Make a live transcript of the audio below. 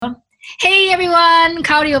Hey everyone,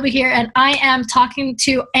 Cowdy over here, and I am talking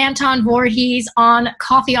to Anton Voorhees on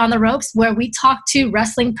Coffee on the Ropes, where we talk to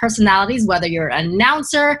wrestling personalities, whether you're an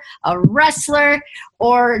announcer, a wrestler,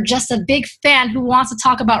 or just a big fan who wants to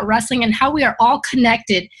talk about wrestling and how we are all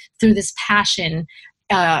connected through this passion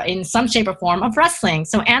in some shape or form of wrestling.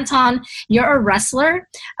 So, Anton, you're a wrestler.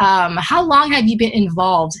 How long have you been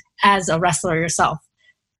involved as a wrestler yourself?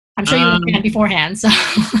 I'm sure you were a fan beforehand. So,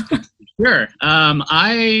 sure.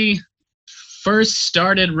 I first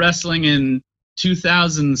started wrestling in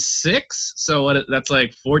 2006, so that's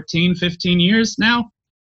like 14, 15 years now.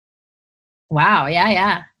 Wow,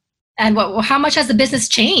 yeah. And how much has the business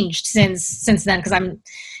changed since then? Because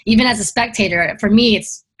even as a spectator, for me,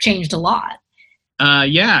 it's changed a lot. Well,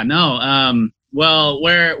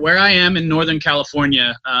 where I am in Northern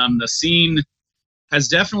California, the scene has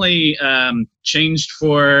definitely changed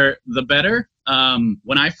for the better.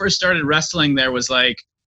 When I first started wrestling, there was like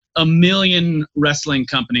a million wrestling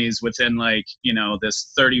companies within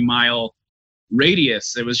this 30-mile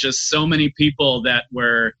radius. It was just so many people that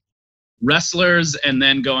were wrestlers and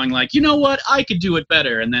then going like, you know what, I could do it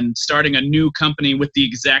better. And then starting a new company with the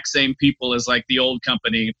exact same people as like the old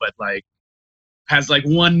company, but like has like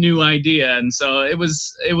one new idea. And so it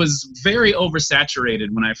was very oversaturated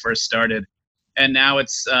when I first started. And now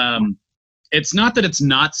it's not that it's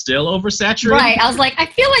not still oversaturated. Right. I was like, I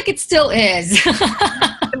feel like it still is.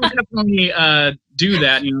 Definitely do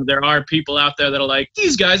that. You know, there are people out there that are like,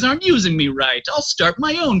 these guys aren't using me right. I'll start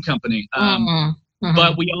my own company.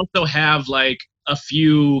 But we also have like a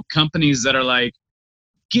few companies that are like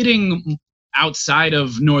getting outside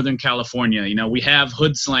of Northern California. You know, we have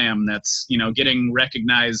Hood Slam that's, getting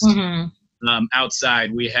recognized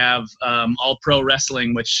outside. We have All Pro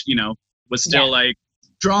Wrestling, which, was still like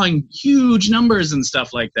drawing huge numbers and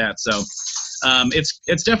stuff like that. So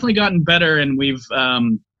it's definitely gotten better, and we've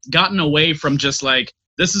gotten away from just like,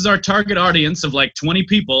 this is our target audience of like 20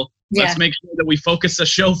 people. Let's make sure that we focus a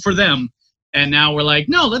show for them. And now we're like,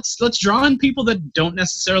 no, let's draw in people that don't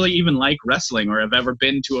necessarily even like wrestling or have ever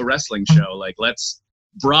been to a wrestling show. Like, let's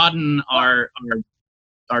broaden our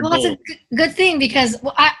goal. That's a good thing, because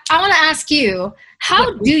I want to ask you,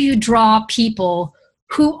 how do you draw people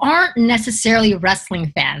who aren't necessarily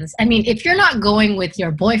wrestling fans? I mean, if you're not going with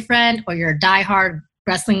your boyfriend or your diehard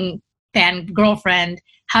wrestling fan girlfriend,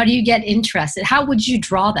 how do you get interested? How would you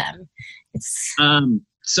draw them?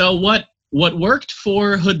 So what worked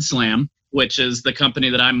for Hood Slam, which is the company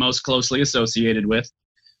that I'm most closely associated with,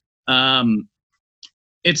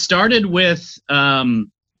 it started with the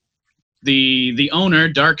owner,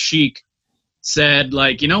 Dark Sheik, said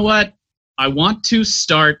like, you know what? I want to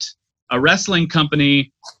start a wrestling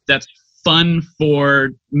company that's fun for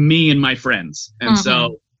me and my friends. And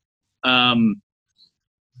so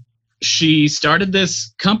she started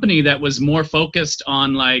this company that was more focused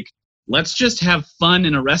on like, let's just have fun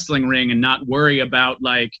in a wrestling ring and not worry about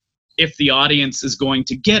like if the audience is going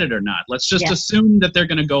to get it or not. Let's just assume that they're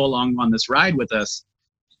going to go along on this ride with us.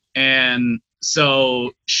 And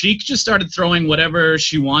so she just started throwing whatever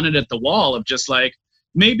she wanted at the wall of just like,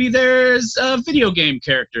 maybe there's video game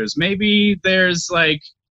characters. Maybe there's like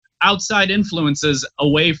outside influences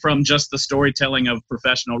away from just the storytelling of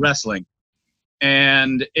professional wrestling.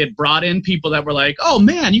 And it brought in people that were like, oh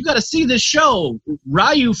man, you got to see this show.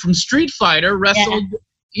 Ryu from Street Fighter wrestled,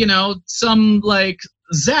 some like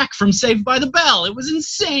Zack from Saved by the Bell. It was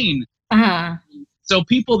insane. So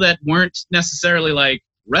people that weren't necessarily like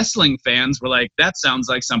wrestling fans were like, that sounds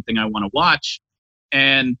like something I want to watch.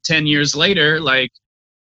 And 10 years later, like,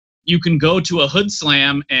 you can go to a Hood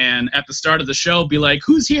Slam and at the start of the show be like,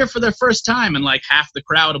 who's here for their first time? And like half the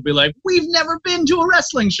crowd will be like, we've never been to a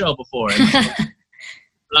wrestling show before.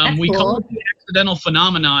 We call it the accidental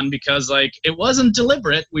phenomenon because like it wasn't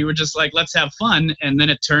deliberate. We were just like, let's have fun. And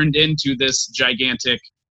then it turned into this gigantic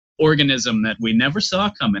organism that we never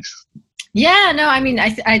saw coming. Yeah, no, I mean,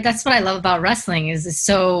 I that's what I love about wrestling is it's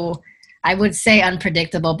so, I would say,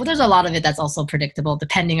 unpredictable, but there's a lot of it that's also predictable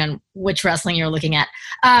depending on which wrestling you're looking at.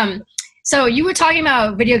 So you were talking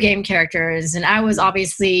about video game characters, and I was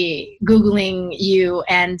obviously Googling you,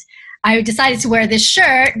 and I decided to wear this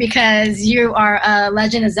shirt because you are a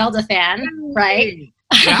Legend of Zelda fan, right?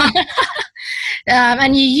 Yeah.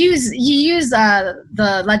 And you use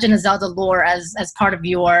the Legend of Zelda lore as part of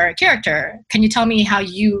your character. Can you tell me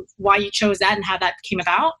why you chose that and how that came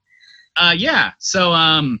about? Yeah. So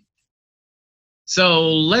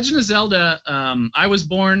Legend of Zelda, I was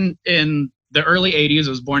born in the early 80s. I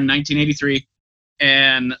was born in 1983.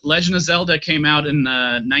 And Legend of Zelda came out in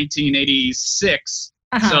 1986.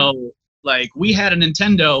 So, like, we had a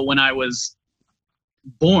Nintendo when I was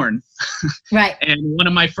born. Right. And one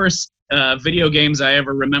of my first video games I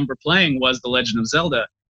ever remember playing was The Legend of Zelda.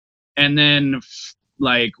 And then,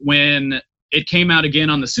 like, when it came out again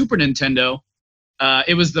on the Super Nintendo,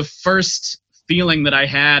 it was the first feeling that I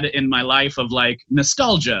had in my life of, like,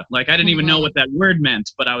 nostalgia. Like, I didn't even know what that word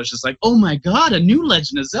meant, but I was just like, oh my God, a new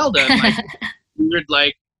Legend of Zelda. And, like, weird,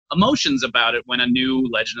 like, emotions about it when a new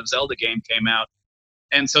Legend of Zelda game came out.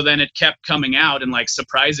 And so then it kept coming out and, like,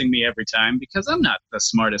 surprising me every time, because I'm not the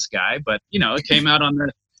smartest guy, but, you know, it came out on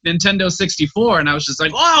the Nintendo 64, and I was just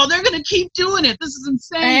like, oh, they're going to keep doing it. This is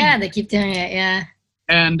insane. Yeah, they keep doing it, yeah.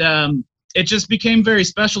 And it just became very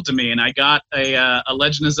special to me, and I got a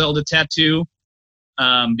Legend of Zelda tattoo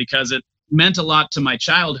because it meant a lot to my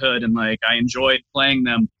childhood, and, like, I enjoyed playing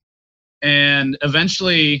them. And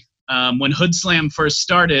eventually, when Hood Slam first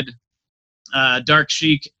started, Dark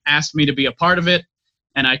Sheik asked me to be a part of it,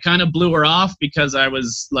 and I kind of blew her off because I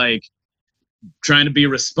was, like, trying to be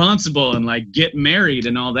responsible and, like, get married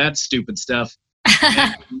and all that stupid stuff.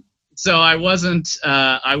 So I wasn't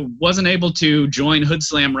able to join Hood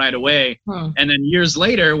Slam right away. And then years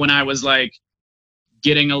later, when I was, like,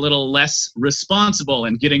 getting a little less responsible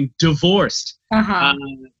and getting divorced,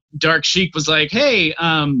 Dark Sheik was like, hey,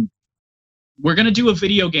 we're going to do a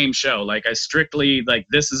video game show. Like, I strictly, like,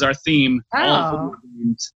 this is our theme. All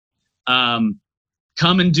games.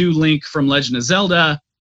 Come and do Link from Legend of Zelda.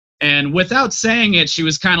 And without saying it, she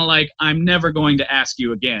was kind of like, I'm never going to ask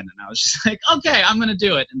you again. And I was just like, okay, I'm going to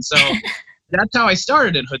do it. And so that's how I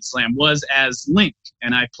started in Hood Slam, was as Link.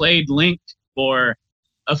 And I played Link for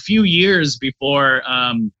a few years before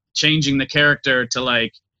changing the character to,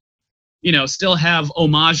 like, you know, still have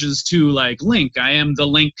homages to, like, Link. I am the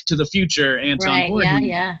Link to the future, Anton Gordon.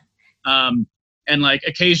 Yeah. And, like,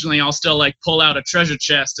 occasionally I'll still, like, pull out a treasure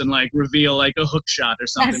chest and, like, reveal, like, a hook shot or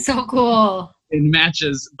something. That's so cool. In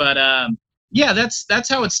matches. But yeah, that's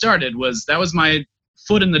how it started. That was my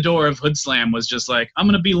foot in the door of Hood Slam, was just like, I'm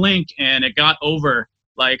gonna be Link. And it got over.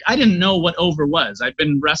 Like, I didn't know what over was. I'd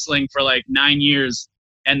been wrestling for, like, 9 years,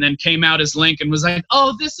 and then came out as Link and was like,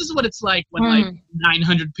 oh, this is what it's like when like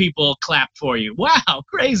 900 people clap for you. Wow,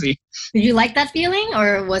 crazy. Did you like that feeling,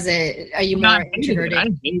 or are you more introverted?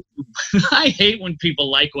 I hate when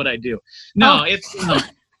people like what I do. No, it's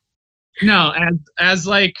no, as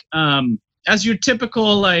like as your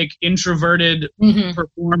typical, like, introverted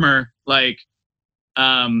performer, like,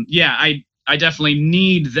 yeah, I definitely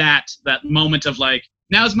need that moment of, like,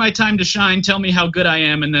 now's my time to shine, tell me how good I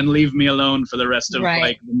am, and then leave me alone for the rest of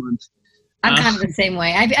like the month. I'm kind of the same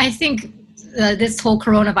way. I think this whole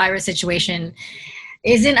coronavirus situation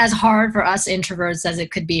isn't as hard for us introverts as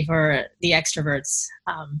it could be for the extroverts.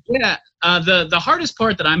 Yeah, the hardest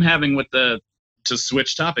part that I'm having with to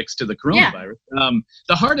switch topics to the coronavirus,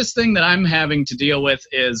 the hardest thing that I'm having to deal with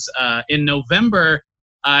is in November,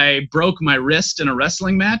 I broke my wrist in a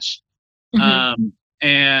wrestling match.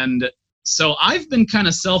 And so I've been kind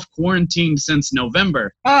of self-quarantined since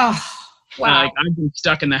November. Oh, wow. Like, I've been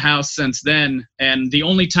stuck in the house since then. And the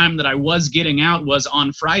only time that I was getting out was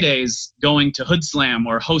on Fridays, going to Hood Slam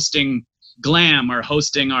or hosting Glam or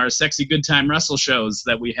hosting our Sexy Good Time Wrestle shows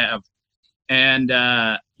that we have. And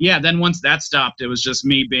yeah, then once that stopped, it was just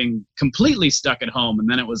me being completely stuck at home. And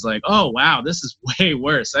then it was like, oh, wow, this is way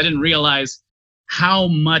worse. I didn't realize how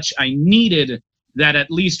much I needed that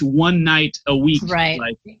at least one night a week. Right.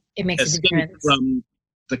 Like, it makes a difference. From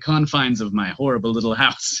the confines of my horrible little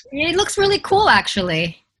house. It looks really cool,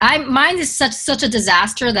 actually. Mine is such a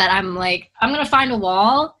disaster that I'm like, I'm going to find a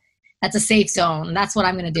wall that's a safe zone. That's what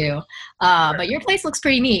I'm going to do. But your place looks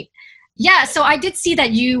pretty neat. Yeah, so I did see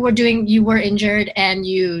that you were injured and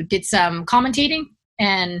you did some commentating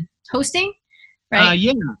and hosting, right?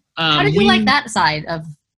 Yeah. How did you like that side of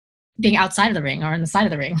being outside of the ring or on the side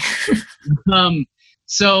of the ring?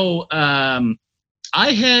 So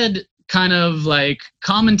I had kind of, like,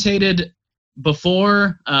 commentated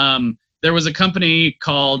before. There was a company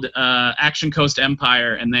called Action Coast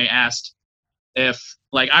Empire, and they asked if,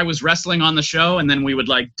 like, I was wrestling on the show, and then we would,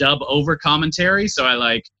 like, dub over commentary. So I,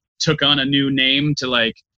 like, took on a new name to,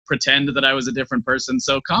 like, pretend that I was a different person.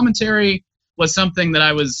 So commentary was something that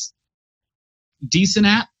I was decent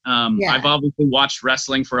at. I've obviously watched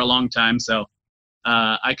wrestling for a long time, so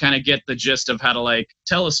I kind of get the gist of how to, like,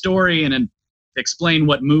 tell a story and explain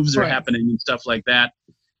what moves are happening and stuff like that.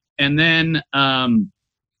 And then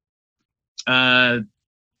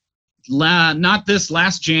not this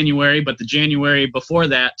last January, but the January before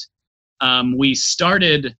that, we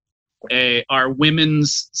started our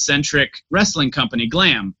women's centric wrestling company,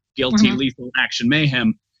 Glam, Guilty Lethal Action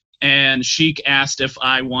Mayhem. And Sheik asked if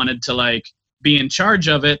I wanted to, like, be in charge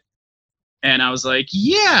of it. And I was like,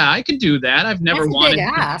 yeah, I could do that. I've never That's a wanted big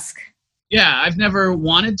to, ask. yeah, I've never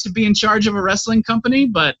wanted to be in charge of a wrestling company,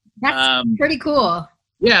 but That's pretty cool.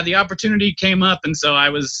 yeah, the opportunity came up, and so I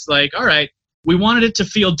was like, all right, we wanted it to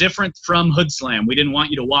feel different from Hood Slam. We didn't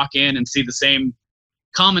want you to walk in and see the same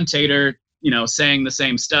commentator, saying the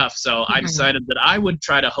same stuff. So I decided that I would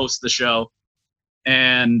try to host the show.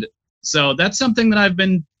 And so that's something that I've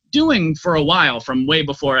been doing for a while, from way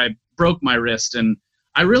before I broke my wrist. And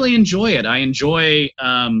I really enjoy it. I enjoy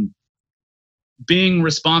being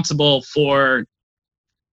responsible for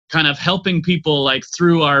kind of helping people like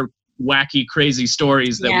through our wacky, crazy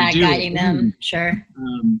stories that we do. Guiding them, sure.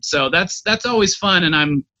 So that's always fun,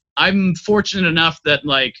 and I'm fortunate enough that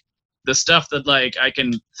like the stuff that like I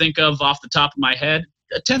can think of off the top of my head,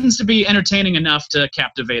 it tends to be entertaining enough to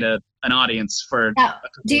captivate an audience for a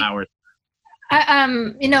couple hours.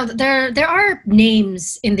 There are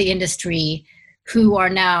names in the industry who are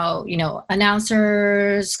now,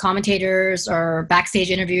 announcers, commentators, or backstage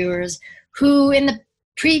interviewers who in the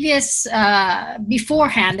previous,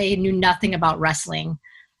 beforehand, they knew nothing about wrestling.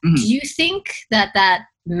 Mm-hmm. Do you think that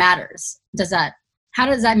matters? How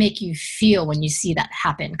does that make you feel when you see that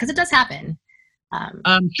happen? Because it does happen.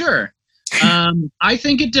 Sure. I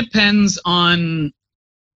think it depends on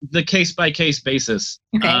the case-by-case basis.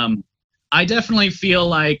 Okay. I definitely feel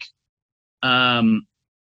like,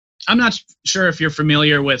 I'm not sure if you're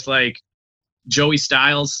familiar with like Joey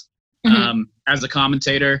Styles as a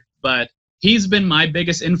commentator, but he's been my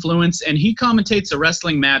biggest influence, and he commentates a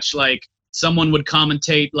wrestling match like someone would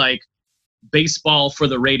commentate like baseball for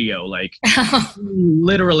the radio, like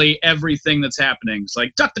literally everything that's happening. It's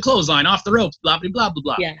like duck the clothesline, off the ropes, blah blah blah blah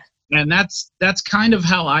blah. Yeah. And that's kind of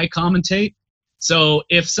how I commentate. So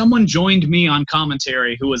if someone joined me on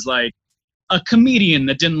commentary who was like a comedian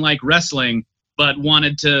that didn't like wrestling but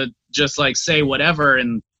wanted to just like say whatever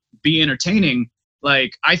and be entertaining,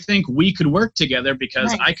 like I think we could work together,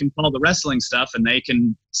 because Nice. I can call the wrestling stuff and they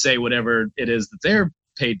can say whatever it is that they're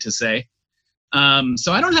paid to say.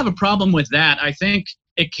 So I don't have a problem with that. I think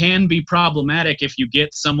it can be problematic if you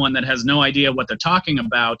get someone that has no idea what they're talking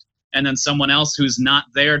about, and then someone else who's not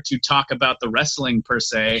there to talk about the wrestling per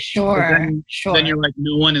se. Sure. Then you're like,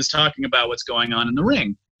 no one is talking about what's going on in the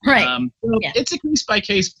ring. Right. So it's a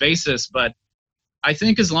case-by-case basis, but I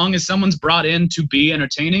think as long as someone's brought in to be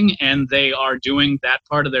entertaining and they are doing that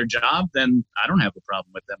part of their job, then I don't have a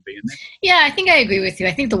problem with them being there. Yeah, I think I agree with you.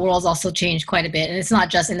 I think the world's also changed quite a bit. And it's not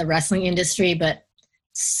just in the wrestling industry, but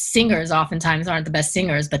singers oftentimes aren't the best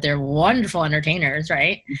singers, but they're wonderful entertainers,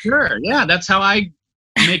 right? Sure. Yeah, that's how I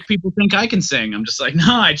make people think I can sing. I'm just like,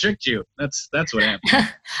 no, I tricked you. That's what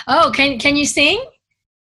happened. Oh, can you sing?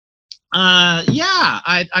 Yeah.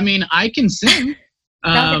 I mean, I can sing.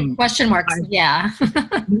 Question marks. Yeah.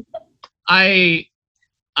 I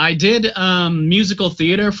did musical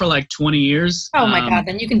theater for like 20 years. Oh my God,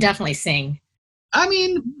 then you can definitely sing. I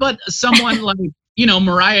mean, but someone like,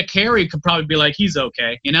 Mariah Carey could probably be like, he's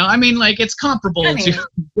okay. I mean, like it's comparable to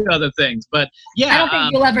other things, but yeah. I don't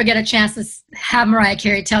think you'll ever get a chance to have Mariah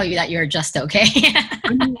Carey tell you that you're just okay. I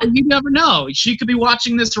mean, you never know. She could be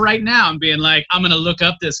watching this right now and being like, I'm going to look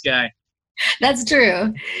up this guy. That's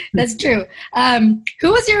true. That's true.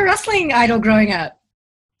 Who was your wrestling idol growing up?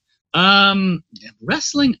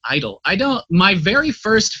 Wrestling idol. My very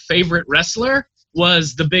first favorite wrestler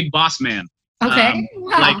was the Big Boss Man. Okay.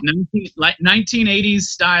 Wow. Like 1980s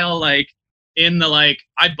style, like in the like,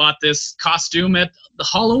 I bought this costume at the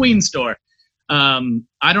Halloween store.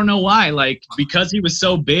 I don't know why, like because he was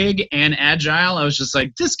so big and agile, I was just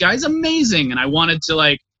like, this guy's amazing. And I wanted to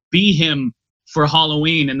like be him for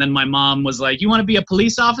Halloween. And then my mom was like, you want to be a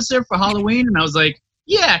police officer for Halloween? And I was like,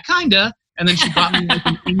 yeah, kinda. And then she bought me like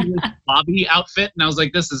an English Bobby outfit. And I was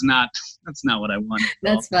like, that's not what I wanted.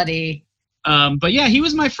 That's funny. But yeah, he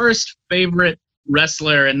was my first favorite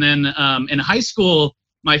wrestler. And then in high school,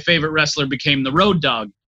 my favorite wrestler became the Road Dogg,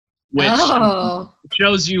 which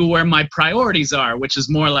shows you where my priorities are, which is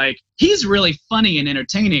more like, he's really funny and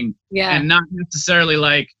entertaining, and not necessarily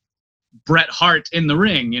like Bret Hart in the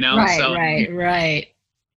ring, Right.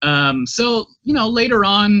 So, later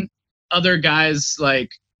on, other guys like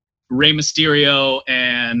Rey Mysterio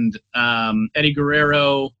and Eddie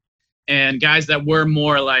Guerrero and guys that were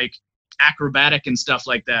more like acrobatic and stuff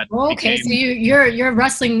like that. Okay, so your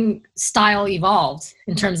wrestling style evolved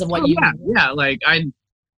in terms of what you. Yeah. Like I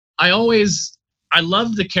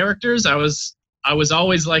loved the characters. I was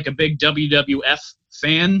always like a big WWF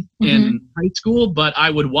fan in high school, but I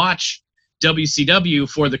would watch WCW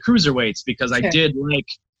for the cruiserweights because I did like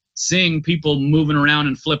seeing people moving around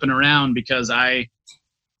and flipping around because I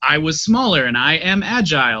was smaller and I am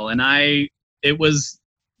agile and it was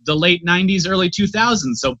the late 90s, early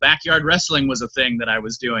 2000s. So backyard wrestling was a thing that I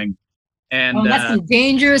was doing. And that's some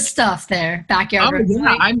dangerous stuff there, backyard wrestling.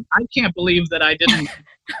 Yeah, I can't believe that I didn't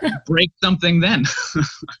break something then.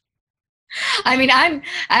 I mean,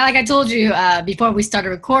 like I told you before we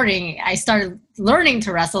started recording, I started learning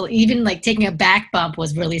to wrestle. Even like taking a back bump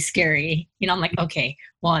was really scary. You know, I'm like, okay,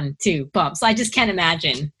 1, 2 bumps. So I just can't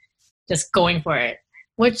imagine just going for it,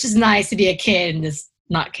 which is nice to be a kid and just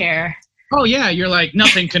not care. Oh yeah, you're like,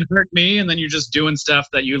 nothing can hurt me, and then you're just doing stuff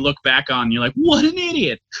that you look back on and you're like, what an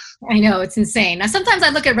idiot. I know, it's insane. Now sometimes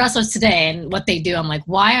I look at wrestlers today and what they do, I'm like,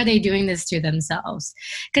 why are they doing this to themselves?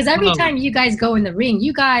 Because every time you guys go in the ring,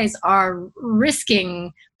 you guys are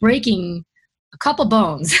risking breaking a couple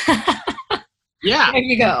bones. Yeah. There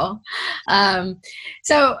you go.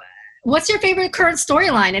 So what's your favorite current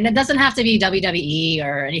storyline? And it doesn't have to be WWE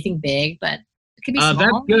or anything big, but it could be small.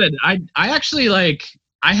 That's good. I actually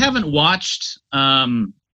I haven't watched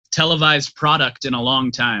televised product in a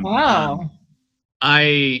long time. Wow.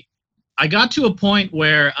 I got to a point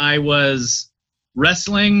where I was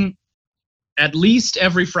wrestling at least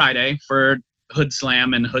every Friday for Hood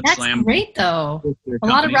Slam and Hood Slam. That's great, though. A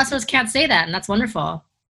lot of wrestlers can't say that, and that's wonderful.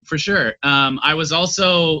 For sure. I was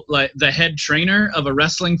also like the head trainer of a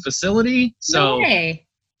wrestling facility. So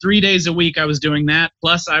 3 days a week I was doing that.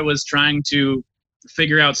 Plus I was trying to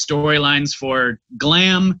figure out storylines for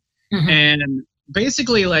Glam. Mm-hmm. And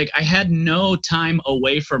basically like I had no time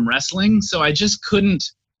away from wrestling. So I just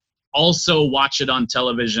couldn't also watch it on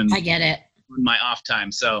television. I get it. On my off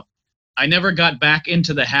time. So I never got back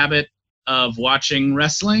into the habit of watching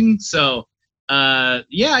wrestling. So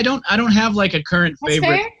yeah, I don't have like a current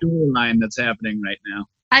favorite storyline that's happening right now.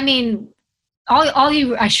 I mean,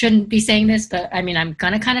 I shouldn't be saying this, but I mean, I'm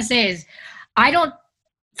gonna kind of say is I don't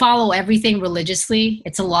follow everything religiously.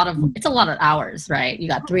 It's a lot of hours, right? You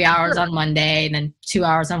got 3 hours on Monday, and then 2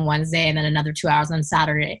 hours on Wednesday, and then another 2 hours on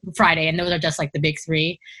Friday, and those are just like the big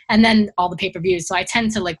three, and then all the pay-per-views. So I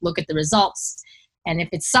tend to like look at the results, and if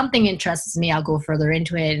it's something interests me, I'll go further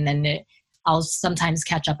into it, and then I'll sometimes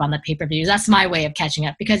catch up on the pay-per-views. That's my way of catching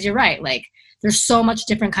up, because you're right. Like there's so much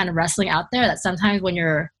different kind of wrestling out there that sometimes when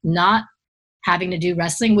you're not having to do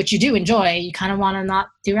wrestling, which you do enjoy, you kind of want to not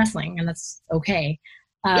do wrestling, and that's okay.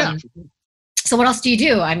 Yeah. So what else do you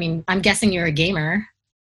do? I mean, I'm guessing you're a gamer.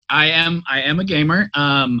 I am a gamer.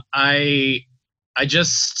 I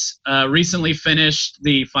just recently finished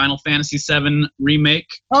the Final Fantasy VII remake.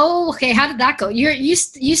 Oh, okay. How did that go? You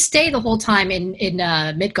stay the whole time in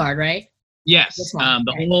Midgard, right? Yes.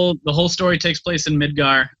 The whole story takes place in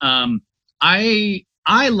Midgard. I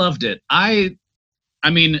loved it. I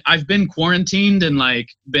mean, I've been quarantined and like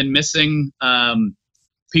been missing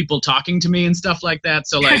people talking to me and stuff like that.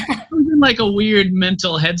 So like I was in like a weird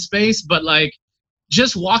mental headspace, but like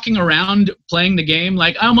just walking around playing the game,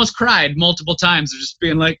 like I almost cried multiple times of just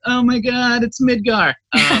being like, oh my God, it's Midgard.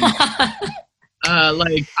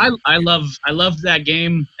 Like I loved that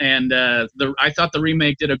game, and I thought the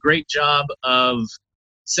remake did a great job of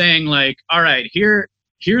saying like, all right,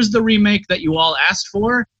 here's the remake that you all asked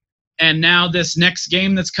for, and now this next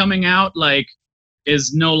game that's coming out like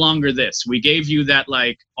is no longer this. We gave you that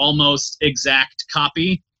like almost exact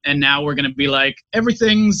copy, and now we're gonna be like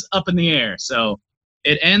everything's up in the air. So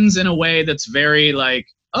it ends in a way that's very like,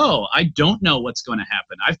 oh, I don't know what's going to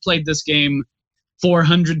happen. I've played this game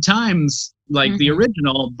 400 times like the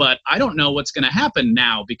original, but I don't know what's going to happen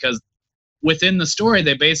now, because within the story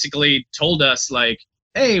they basically told us like,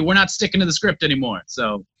 hey, we're not sticking to the script anymore.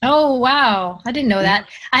 So oh wow, I didn't know that.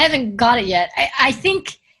 I haven't got it yet. I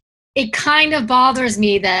think it kind of bothers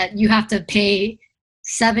me that you have to pay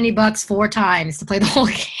 $70 4 times to play the whole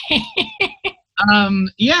game.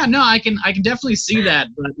 Yeah, no, I can definitely see that.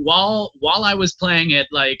 But while I was playing it,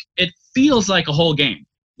 like it feels like a whole game.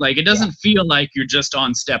 Like it doesn't feel like you're just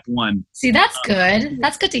on step one. See, that's good.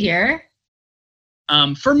 That's good to hear.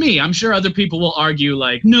 For me, I'm sure other people will argue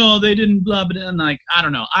like, no, they didn't blah blah. And like, I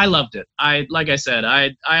don't know. I loved it. Like I said,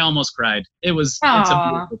 I almost cried. It's a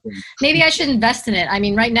beautiful thing. Maybe I should invest in it. I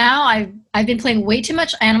mean, right now I've been playing way too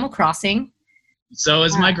much Animal Crossing. So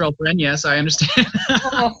is my girlfriend. Yes, I understand.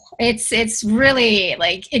 It's really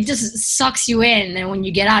like it just sucks you in, and when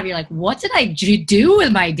you get out, you're like, "What did I do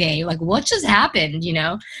with my day? Like, what just happened?" You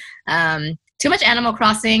know, too much Animal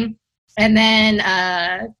Crossing, and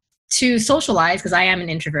then to socialize, because I am an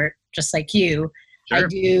introvert, just like you. Sure. I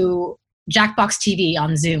do Jackbox TV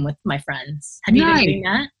on Zoom with my friends. Have you been doing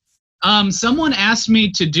that? Someone asked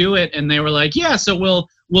me to do it, and they were like, "Yeah, so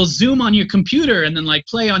we'll Zoom on your computer and then like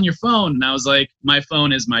play on your phone." And I was like, my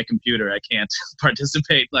phone is my computer. I can't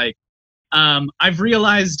participate like I've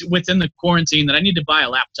realized within the quarantine that I need to buy a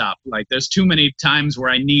laptop. Like, there's too many times where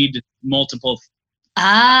I need multiple.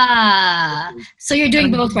 So you're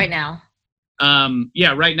doing both right now.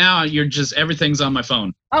 Yeah, right now everything's on my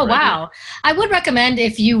phone. Oh, wow. I would recommend,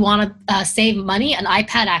 if you want to save money, an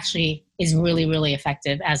iPad actually is really, really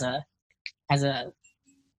effective as a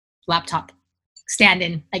laptop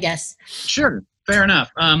stand-in, I guess. Sure. Fair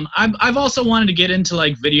enough. I've also wanted to get into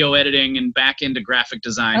like video editing and back into graphic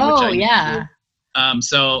design. Yeah.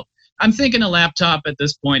 So I'm thinking a laptop at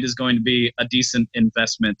this point is going to be a decent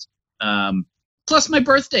investment. Plus my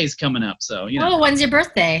birthday's coming up, so you know. Oh, when's your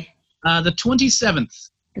birthday? The 27th.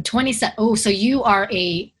 The 27th. Oh, so you are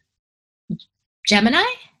a Gemini?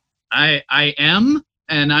 I am,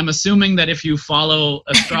 and I'm assuming that if you follow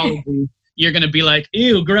astrology, you're going to be like,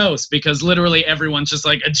 ew, gross, because literally everyone's just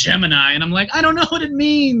like a Gemini. And I'm like, I don't know what it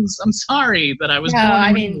means. I'm sorry that I was born.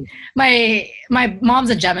 I mean, my mom's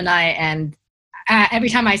a Gemini, and every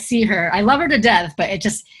time I see her, I love her to death, but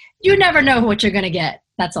you never know what you're going to get.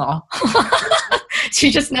 That's all. So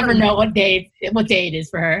you just never know what day it is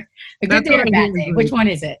for her. A good day or a bad day. Which one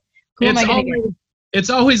is it? Who am I going to get? It's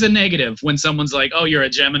always a negative when someone's like, "Oh, you're a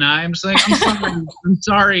Gemini." I'm just like, "I'm sorry. I'm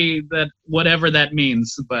sorry that whatever that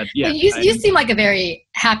means." But yeah, but you seem like a very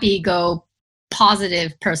happy-go,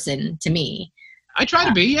 positive person to me. I try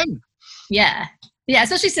to be. Yeah.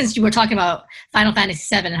 Especially since you were talking about Final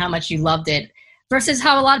Fantasy VII and how much you loved it, versus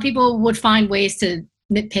how a lot of people would find ways to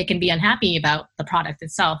nitpick and be unhappy about the product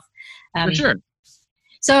itself. For sure.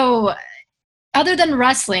 So, other than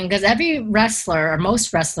wrestling, because every wrestler or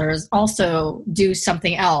most wrestlers also do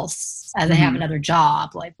something else as they have another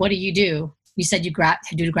job. Like, what do? You said you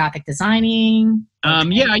do graphic designing.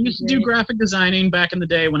 Yeah, I used to do graphic designing back in the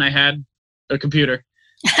day when I had a computer.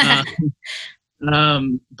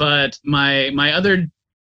 But my other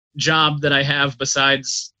job that I have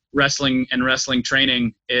besides wrestling and wrestling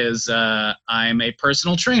training is I'm a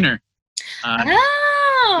personal trainer.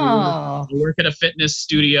 I work at a fitness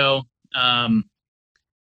studio.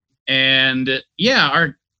 And yeah,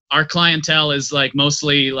 our clientele is like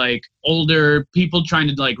mostly like older people trying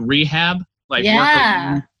to like rehab, like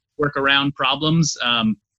work around problems.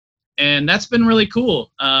 And that's been really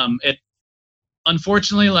cool. It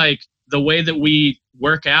unfortunately, like the way that we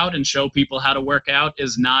work out and show people how to work out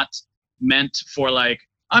is not meant for like,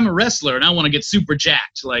 I'm a wrestler and I want to get super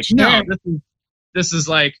jacked. Like, no, this is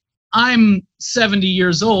like, I'm 70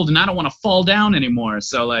 years old and I don't want to fall down anymore.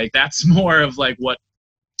 So like, that's more of like what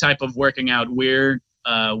type of working out we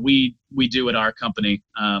do at our company.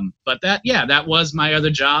 But that was my other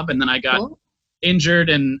job. And then I got injured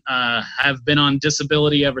and have been on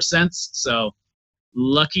disability ever since. So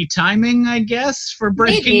lucky timing, I guess, for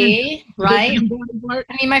breaking. Right?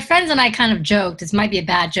 I mean, my friends and I kind of joked, this might be a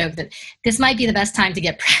bad joke, that this might be the best time to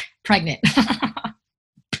get pregnant.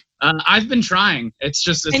 I've been trying. It's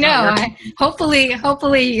I know.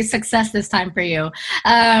 Hopefully success this time for you.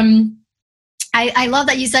 I love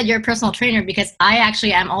that you said you're a personal trainer, because I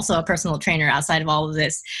actually am also a personal trainer outside of all of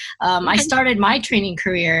this. I started my training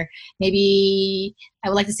career maybe, I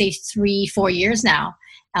would like to say 3-4 years now.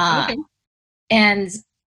 And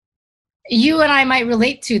you and I might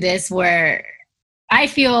relate to this, where I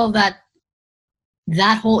feel that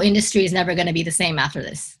whole industry is never going to be the same after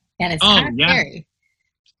this. And it's kind of scary.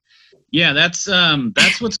 Yeah, that's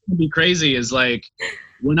what's going to be crazy is like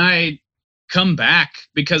when I come back,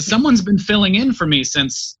 because someone's been filling in for me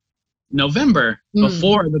since November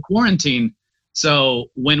before the quarantine. So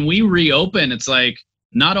when we reopen, it's like,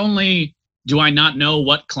 not only do I not know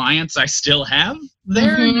what clients I still have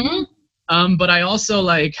there, but I also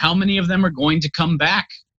like how many of them are going to come back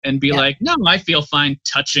and be like, no, I feel fine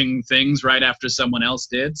touching things right after someone else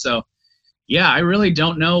did. So yeah, I really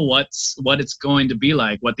don't know what it's going to be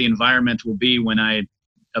like, what the environment will be when I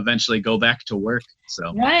eventually go back to work.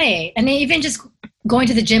 So right. And even just going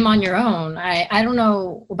to the gym on your own. I don't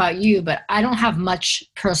know about you, but I don't have much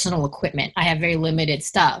personal equipment. I have very limited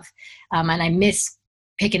stuff. And I miss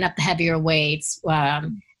picking up the heavier weights.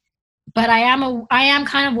 But I am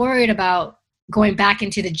kind of worried about going back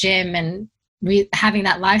into the gym and having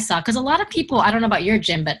that lifestyle. Because a lot of people, I don't know about your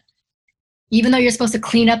gym, but even though you're supposed to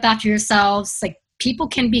clean up after yourselves, like people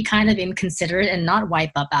can be kind of inconsiderate and not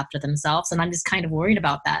wipe up after themselves. And I'm just kind of worried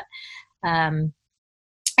about that.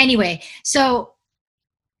 Anyway, so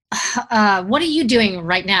what are you doing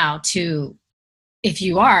right now to, if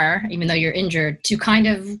you are, even though you're injured, to kind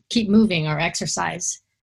of keep moving or exercise?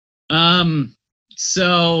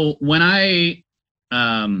 So when I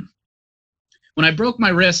broke my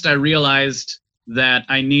wrist, I realized that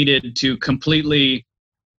I needed to completely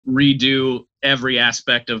redo every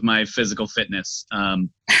aspect of my physical fitness.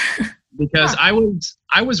 because I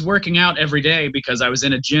was working out every day because I was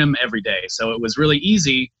in a gym every day. So it was really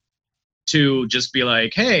easy to just be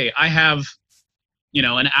like, hey, I have,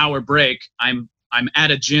 an hour break. I'm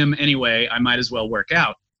at a gym anyway. I might as well work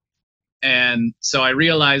out. And so I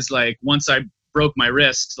realized, like, once I broke my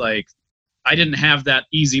wrist, like, I didn't have that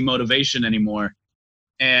easy motivation anymore.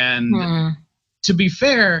 And to be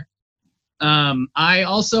fair, I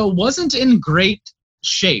also wasn't in great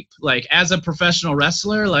shape. Like, as a professional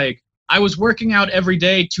wrestler, like, I was working out every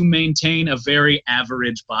day to maintain a very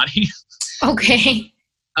average body. Okay.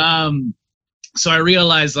 So I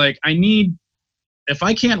realized, like, if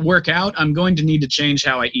I can't work out, I'm going to need to change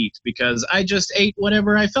how I eat, because I just ate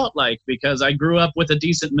whatever I felt like, because I grew up with a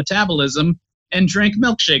decent metabolism and drank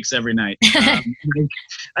milkshakes every night.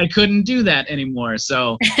 I couldn't do that anymore.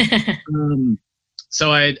 So,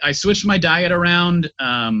 so I switched my diet around.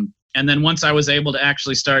 And then once I was able to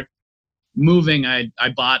actually start moving, I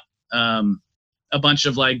bought a bunch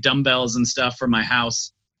of, like, dumbbells and stuff for my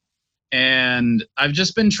house. And I've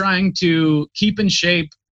just been trying to keep in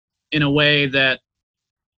shape in a way that,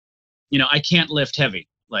 I can't lift heavy.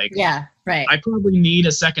 Like, yeah, right. I probably need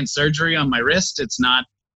a second surgery on my wrist. It's not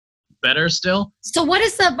better still. So what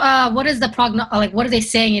is the like, what are they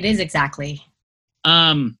saying it is exactly?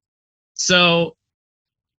 So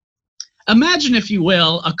imagine, if you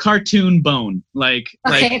will, a cartoon bone, like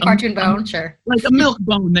a cartoon bone, sure, like a milk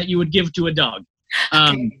bone that you would give to a dog.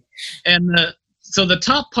 Okay. And so the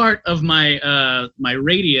top part of my my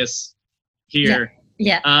radius here,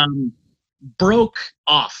 broke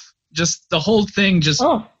off. Just the whole thing just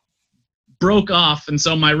broke off, and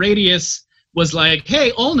so my radius was like,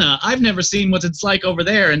 "Hey, Ulna, I've never seen what it's like over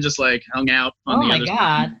there," and just, like, hung out on the other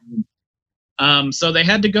side. God. So they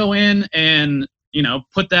had to go in and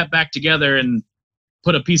put that back together and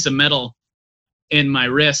put a piece of metal in my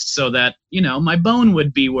wrist so that my bone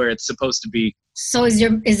would be where it's supposed to be. So is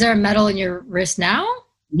there a metal in your wrist now?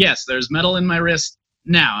 Yes, there's metal in my wrist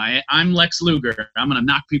now. I'm Lex Luger. I'm gonna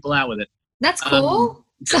knock people out with it. That's cool.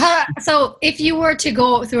 So if you were to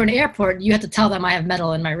go through an airport, you have to tell them I have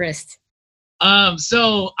metal in my wrist.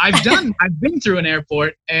 So I've been through an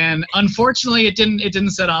airport, and unfortunately it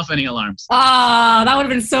didn't set off any alarms. Oh, that would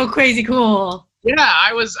have been so crazy cool. Yeah,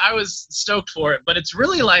 I was stoked for it, but it's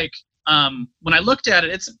really like, when I looked at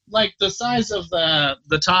it, it's like the size of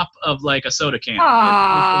the top of, like, a soda can.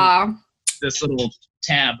 Aww. This little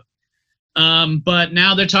tab. But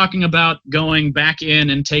now they're talking about going back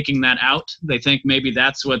in and taking that out. They think maybe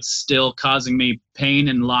that's what's still causing me pain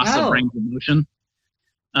and loss of range of motion.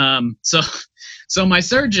 So my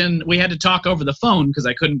surgeon, we had to talk over the phone because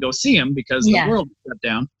I couldn't go see him because the world was shut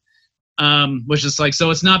down. Was just like, so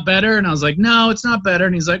it's not better? And I was like, no, it's not better.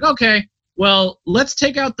 And he's like, okay, well, let's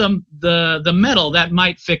take out the metal. That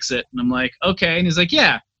might fix it. And I'm like, okay. And he's like,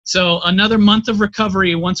 yeah. So another month of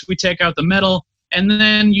recovery once we take out the metal, and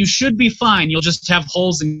then you should be fine. You'll just have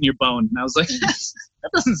holes in your bone. And I was like,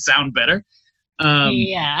 that doesn't sound better.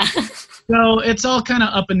 Yeah. So it's all kind of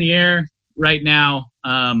up in the air right now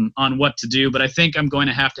on what to do. But I think I'm going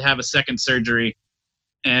to have a second surgery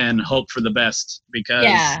and hope for the best, because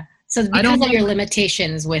so because of your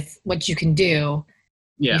limitations with what you can do,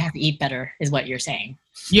 you have to eat better, is what you're saying.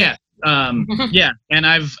 Yeah. Yeah. And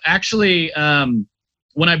I've actually,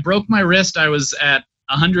 when I broke my wrist, I was at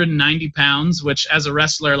 190 pounds, which as a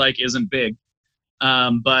wrestler, like, isn't big.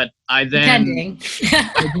 But I then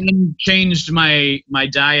changed my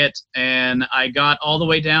diet, and I got all the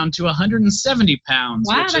way down to 170 pounds.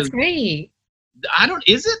 Wow, that's great.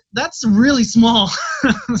 That's really small.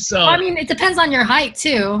 So well, I mean, it depends on your height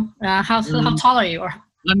too. How tall are you?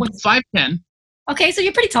 I'm 5'10". Okay, so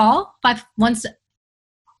you're pretty tall. 5'1".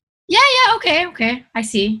 Yeah, okay. I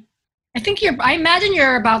see. I imagine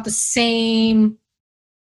you're about the same.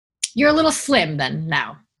 You're a little slim then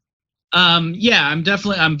now. Yeah,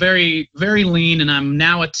 I'm very, very lean, and I'm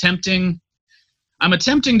now attempting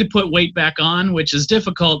to put weight back on, which is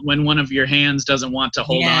difficult when one of your hands doesn't want to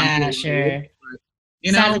hold on. Yeah, sure.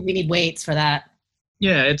 But, sadly, we need weights for that.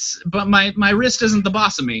 Yeah, but my wrist isn't the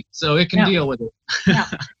boss of me, so it can deal with it. No.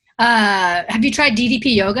 Have you tried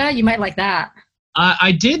DDP yoga? You might like that.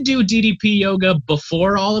 I did do DDP yoga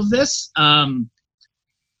before all of this. And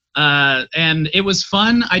it was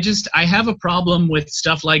fun. I have a problem with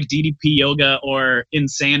stuff like DDP yoga or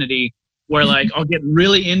Insanity, where, like, I'll get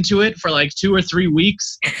really into it for like 2 or 3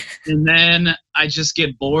 weeks, and then I just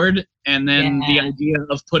get bored, and then the idea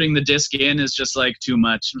of putting the disc in is just, like, too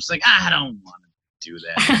much. I'm just like, I don't want to do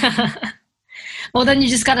that. Well, then you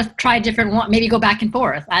just got to try a different one. Maybe go back and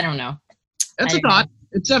forth. I don't know. That's a thought.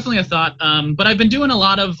 It's definitely a thought. But I've been doing a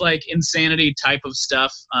lot of, like, Insanity type of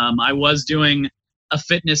stuff. I was doing a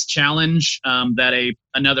fitness challenge that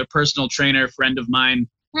another personal trainer friend of mine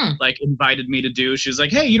like invited me to do. She was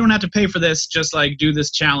like, hey, you don't have to pay for this, just like do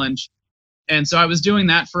this challenge. And so I was doing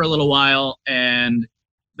that for a little while, and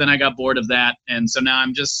then I got bored of that, and so now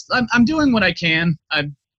I'm doing what I can.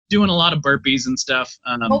 I'm doing a lot of burpees and stuff.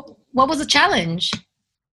 What was the challenge?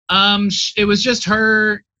 It was just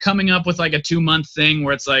her coming up with like a 2-month thing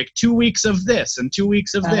where it's like 2 weeks of this and 2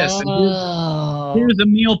 weeks of this, and here's a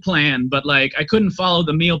meal plan. But like I couldn't follow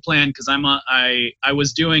the meal plan because I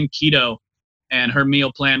was doing keto, and her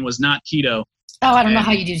meal plan was not keto. Oh, I don't know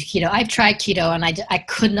how you do keto. I've tried keto, and I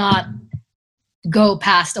could not go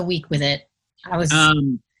past a week with it.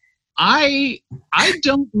 I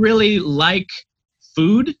don't really like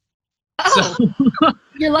food. Oh, so,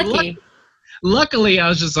 you're lucky. Luckily, I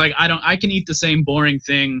was just like, I can eat the same boring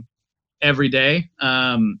thing every day.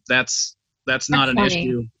 That's not an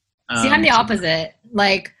issue. See, I'm the opposite.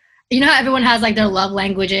 Like, you know how everyone has like their love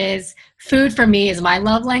languages? Food for me is my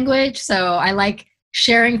love language. So I like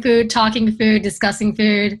sharing food, talking food, discussing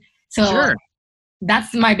food. So sure.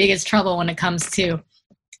 That's my biggest trouble when it comes to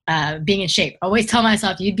being in shape. I always tell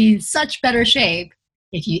myself you'd be in such better shape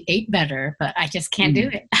if you ate better, but I just can't do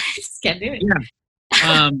it. I just can't do it.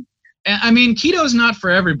 Yeah. I mean, keto is not for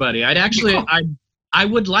everybody. I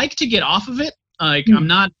would like to get off of it. Like I'm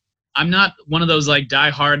not one of those like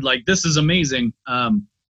die hard, like this is amazing.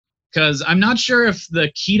 Cause I'm not sure if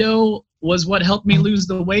the keto was what helped me lose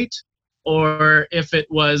the weight, or if it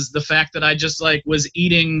was the fact that I just like was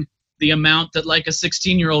eating the amount that like a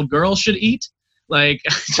 16-year-old girl should eat. Like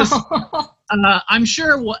just, I'm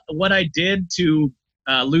sure what I did to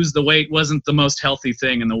lose the weight wasn't the most healthy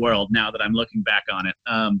thing in the world now that I'm looking back on it.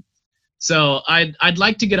 So I'd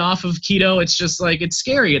like to get off of keto. It's just like, it's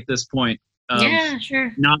scary at this point. Yeah,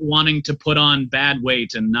 sure. Not wanting to put on bad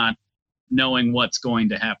weight and not knowing what's going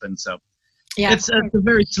to happen. So yeah, it's a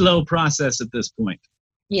very slow process at this point.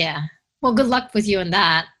 Yeah. Well, good luck with you in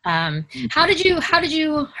that. How did you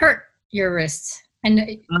hurt your wrist?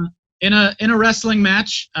 And in a wrestling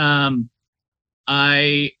match,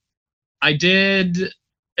 I did.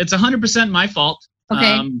 It's 100% my fault.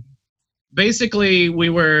 Okay. Basically, we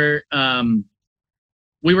were in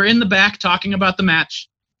the back talking about the match,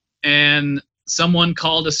 and someone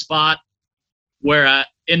called a spot where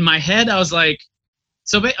in my head I was like,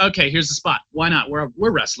 okay, here's the spot. Why not? We're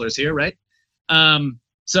wrestlers here, right?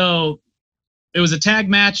 So it was a tag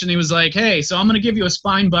match, and he was like, hey, so I'm going to give you a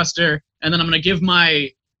spine buster, and then I'm going to give my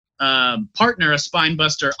partner a spine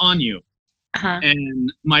buster on you. Uh-huh.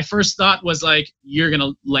 And my first thought was like, you're going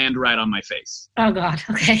to land right on my face. Oh, God.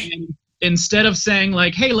 Okay. And instead of saying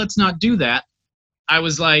like, hey, let's not do that, I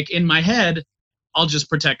was like, in my head, I'll just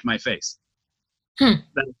protect my face.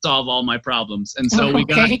 That'll solve all my problems. And so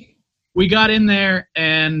we got in there,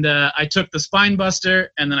 and I took the spine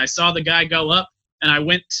buster, and then I saw the guy go up, and I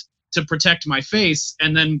went to protect my face.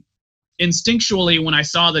 And then instinctually, when I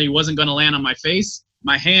saw that he wasn't going to land on my face,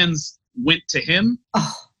 my hands went to him.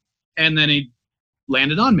 Oh. And then he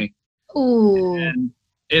landed on me. Ooh. And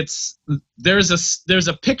there's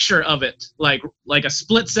a picture of it, like a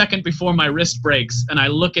split second before my wrist breaks, and I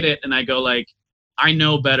look at it and I go like, I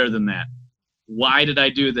know better than that. Why did I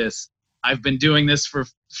do this? I've been doing this for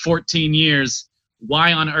 14 years.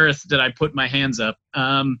 Why on earth did I put my hands up?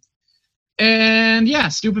 And yeah,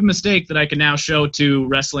 stupid mistake that I can now show to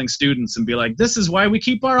wrestling students and be like, this is why we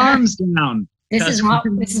keep our arms down. This is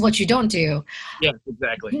what you don't do. Yeah,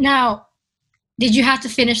 exactly. Now, did you have to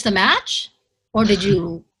finish the match, or did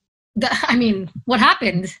you? I mean, what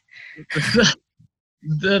happened?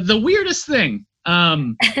 The weirdest thing.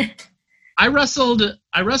 I wrestled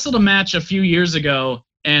a match a few years ago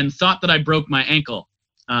and thought that I broke my ankle.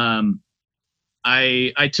 I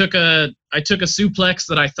took a suplex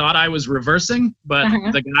that I thought I was reversing, but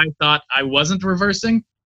the guy thought I wasn't reversing,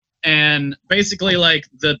 and basically like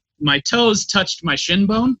my toes touched my shin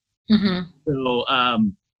bone. So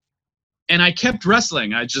and I kept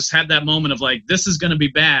wrestling. I just had that moment of like, this is going to be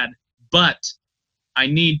bad, but I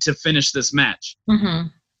need to finish this match.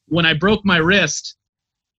 When I broke my wrist,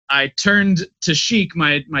 I turned to Sheik,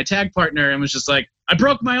 my tag partner, and was just like, I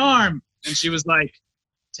broke my arm. And she was like,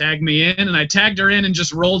 tag me in. And I tagged her in and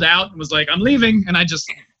just rolled out and was like, I'm leaving. And I just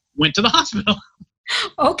went to the hospital.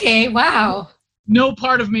 Okay, wow. No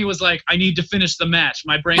part of me was like, I need to finish the match.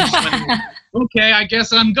 My brain just went, okay, I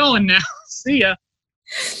guess I'm going now. See ya.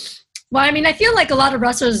 Well, I mean, I feel like a lot of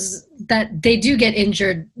wrestlers that they do get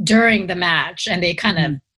injured during the match and they kind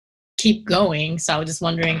of keep going. So I was just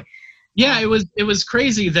wondering. Yeah, it was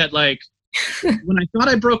crazy that like when I thought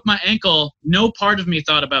I broke my ankle, no part of me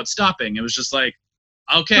thought about stopping. It was just like,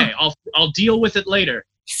 okay, I'll deal with it later.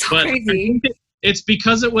 So crazy. it's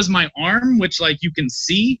because it was my arm, which like you can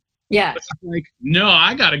see. Yeah. But I'm like, no,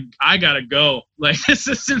 I gotta go. Like this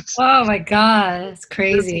isn't. Oh my God, that's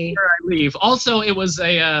crazy. Where I leave. Also, it was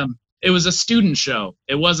a student show.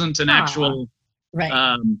 It wasn't an actual.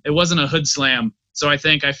 Right. It wasn't a hood slam. So I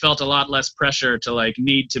think I felt a lot less pressure to like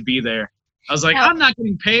need to be there. I was like, I'm not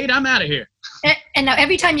getting paid. I'm out of here. And now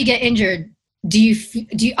every time you get injured,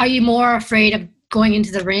 are you more afraid of going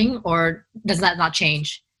into the ring, or does that not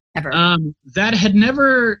change ever? That had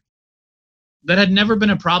never been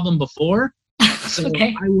a problem before. So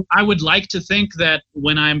okay. I would like to think that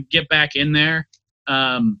when I get back in there,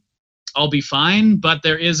 I'll be fine. But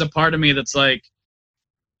there is a part of me that's like,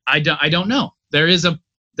 I don't know. There is a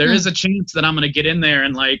chance that I'm going to get in there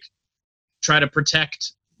and like try to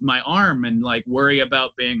protect my arm and like worry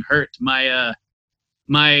about being hurt. My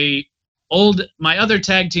other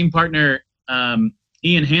tag team partner, Ian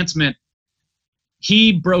Hansmith,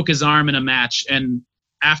 he broke his arm in a match, and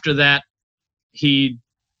after that, he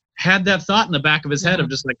had that thought in the back of his head of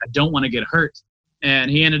just like, I don't want to get hurt, and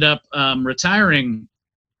he ended up retiring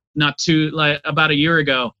about a year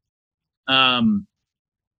ago.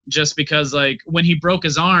 Just because like when he broke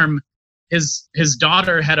his arm, his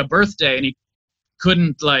daughter had a birthday and he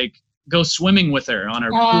couldn't like go swimming with her on her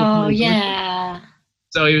pool. Yeah.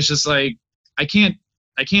 So he was just like, I can't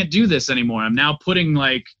do this anymore. I'm now putting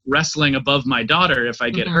like wrestling above my daughter if I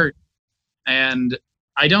get hurt. And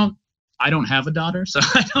I don't have a daughter, so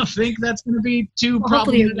I don't think that's going to be too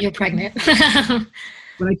problematic. Hopefully you're pregnant.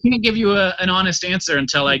 But I can't give you an honest answer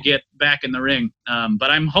until I get back in the ring.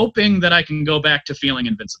 But I'm hoping that I can go back to feeling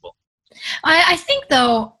invincible. I think,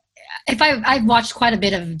 though, I've watched quite a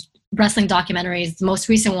bit of wrestling documentaries. The most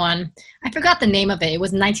recent one, I forgot the name of it. It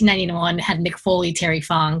was 1991. It had Mick Foley, Terry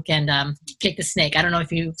Funk, and Jake the Snake. I don't know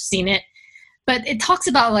if you've seen it. But it talks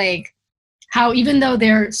about, like, how even though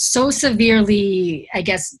they're so severely, I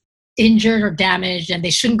guess, injured or damaged and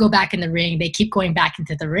they shouldn't go back in the ring, they keep going back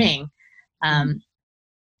into the ring.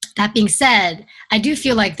 That being said, I do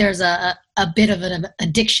feel like there's a bit of an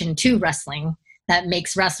addiction to wrestling that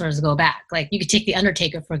makes wrestlers go back. Like you could take The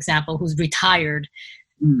Undertaker, for example, who's retired,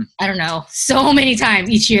 I don't know, so many times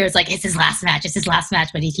each year. It's like, it's his last match,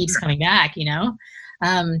 but he keeps coming back, you know?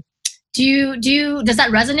 Does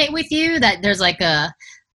that resonate with you, that there's like an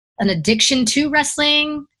addiction to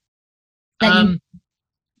wrestling?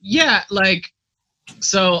 Yeah, like,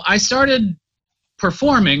 so I started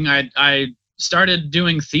performing. I started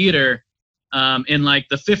doing theater in like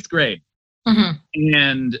the 5th grade.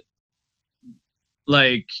 And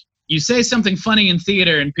like you say something funny in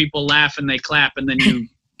theater and people laugh and they clap and then you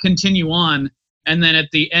continue on. And then at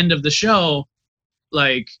the end of the show,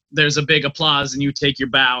 like there's a big applause and you take your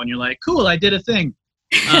bow and you're like, cool, I did a thing.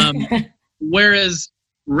 Whereas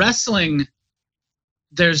wrestling,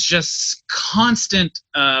 there's just constant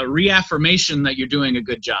reaffirmation that you're doing a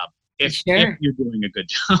good job. If you're doing a good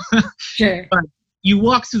job. Sure. But you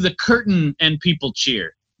walk through the curtain and people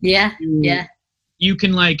cheer. Yeah. You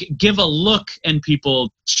can like give a look and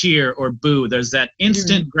people cheer or boo. There's that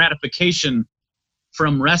instant gratification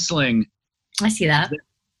from wrestling. I see that.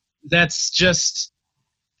 That's just,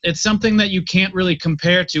 it's something that you can't really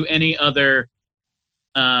compare to any other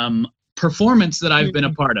performance that I've been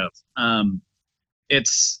a part of.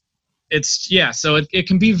 So it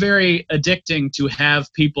can be very addicting to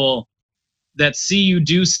have people that see you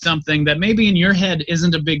do something that maybe in your head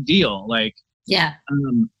isn't a big deal. Like,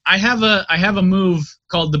 I have a move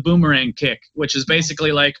called the boomerang kick, which is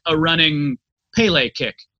basically like a running Pele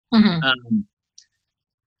kick.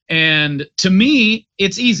 And to me,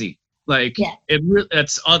 it's easy. Like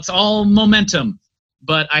it's all momentum.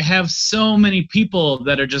 But I have so many people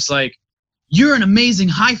that are just like, you're an amazing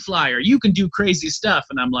high flyer. You can do crazy stuff.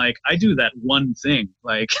 And I'm like, I do that one thing.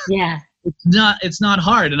 Like, it's not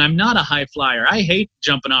hard. And I'm not a high flyer. I hate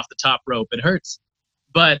jumping off the top rope. It hurts.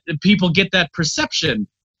 But people get that perception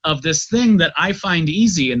of this thing that I find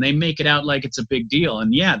easy and they make it out like it's a big deal.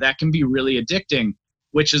 And yeah, that can be really addicting,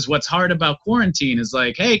 which is what's hard about quarantine is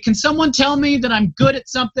like, hey, can someone tell me that I'm good at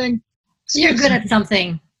something? You're good at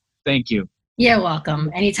something. Thank you. You're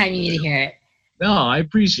welcome. Anytime you need to hear it. No, I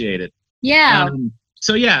appreciate it. Yeah.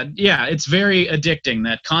 So yeah, it's very addicting.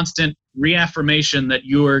 That constant reaffirmation that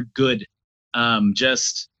you're good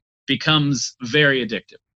just becomes very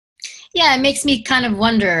addictive. Yeah, it makes me kind of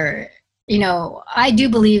wonder, you know, I do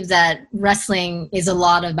believe that wrestling is a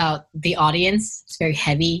lot about the audience. It's very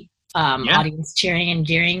heavy, audience cheering and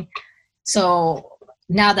jeering. So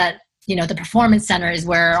now that, you know, the Performance Center is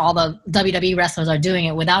where all the WWE wrestlers are doing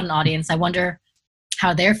it without an audience, I wonder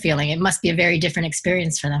how they're feeling. It must be a very different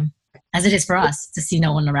experience for them, as it is for us, to see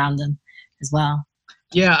no one around them as well.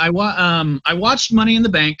 Yeah, I watched Money in the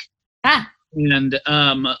Bank. Ah. And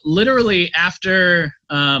literally after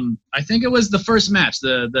I think it was the first match,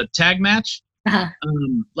 the tag match. Uh-huh.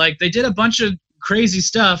 Like they did a bunch of crazy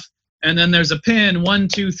stuff, and then there's a pin 1,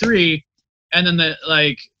 2, 3, and then the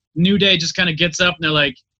like New Day just kind of gets up and they're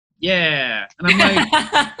like, yeah, and I'm like,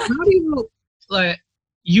 how do you like?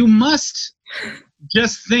 You must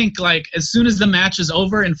just think like as soon as the match is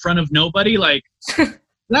over in front of nobody, like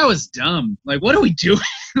that was dumb. Like what are we doing?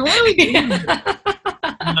 What are we doing?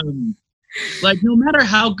 Like no matter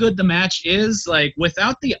how good the match is, like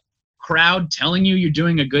without the crowd telling you you're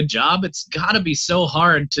doing a good job, it's got to be so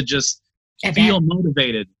hard to just feel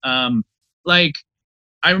motivated. Like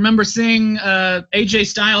I remember seeing AJ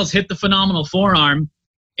Styles hit the phenomenal forearm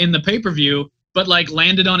in the pay-per-view, but like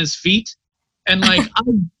landed on his feet, and like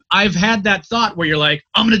I've had that thought where you're like,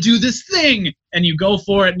 I'm gonna do this thing, and you go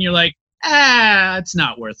for it, and you're like, it's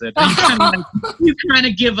not worth it. And you kind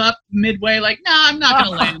of give up midway, like, nah, I'm not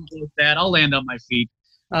gonna land like that. I'll land on my feet.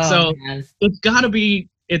 So man. It's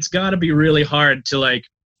gotta be really hard to like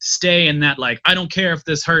stay in that like I don't care if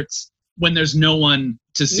this hurts when there's no one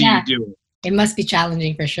to see you do it. It must be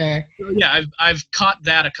challenging for sure. So, yeah, I've caught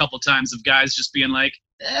that a couple times of guys just being like,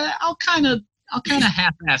 I'll kind of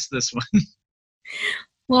half-ass this one.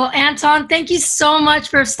 Well, Anton, thank you so much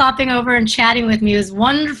for stopping over and chatting with me. It was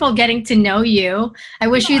wonderful getting to know you. I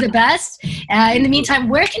wish you the best. In the meantime,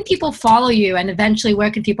 where can people follow you? And eventually, where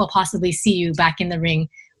can people possibly see you back in the ring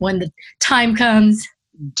when the time comes?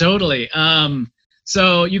 Totally.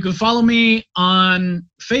 So you can follow me on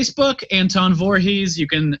Facebook, Anton Voorhees. You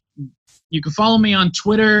can follow me on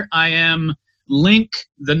Twitter. I am Link,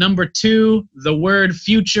 the number 2, the word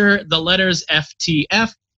future, the letters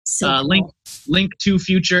FTF. So cool. Link to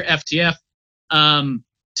future FTF.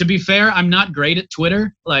 To be fair, I'm not great at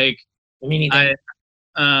Twitter. Like me neither.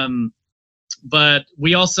 But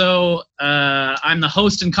we also I'm the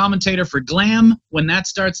host and commentator for Glam when that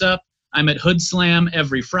starts up. I'm at Hood Slam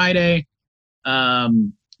every Friday.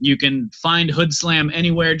 You can find Hood Slam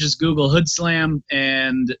anywhere. Just Google Hood Slam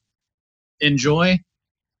and enjoy.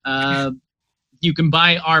 You can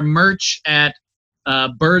buy our merch at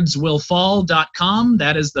birdswillfall.com.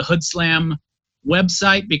 That is the Hood Slam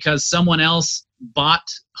website because someone else bought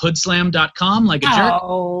hoodslam.com like a jerk.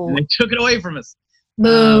 And they took it away from us.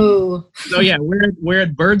 Boo. So yeah, we're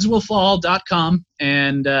at birdswillfall.com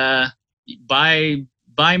and buy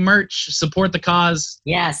merch, support the cause.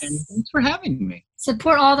 Yes. And thanks for having me.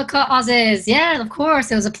 Support all the causes. Yeah, of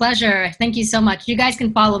course. It was a pleasure. Thank you so much. You guys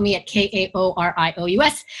can follow me at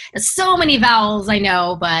KAORIOUS. There's so many vowels, I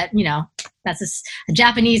know, but, you know, that's a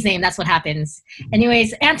Japanese name. That's what happens.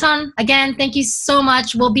 Anyways, Anton, again, thank you so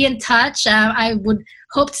much. We'll be in touch. I would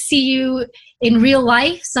hope to see you in real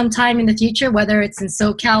life sometime in the future, whether it's in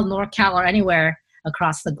SoCal, NorCal, or anywhere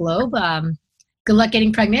across the globe. Good luck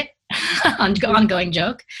getting pregnant. Ongoing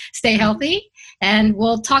joke. Stay healthy, and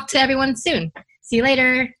we'll talk to everyone soon. See you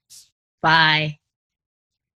later. Bye.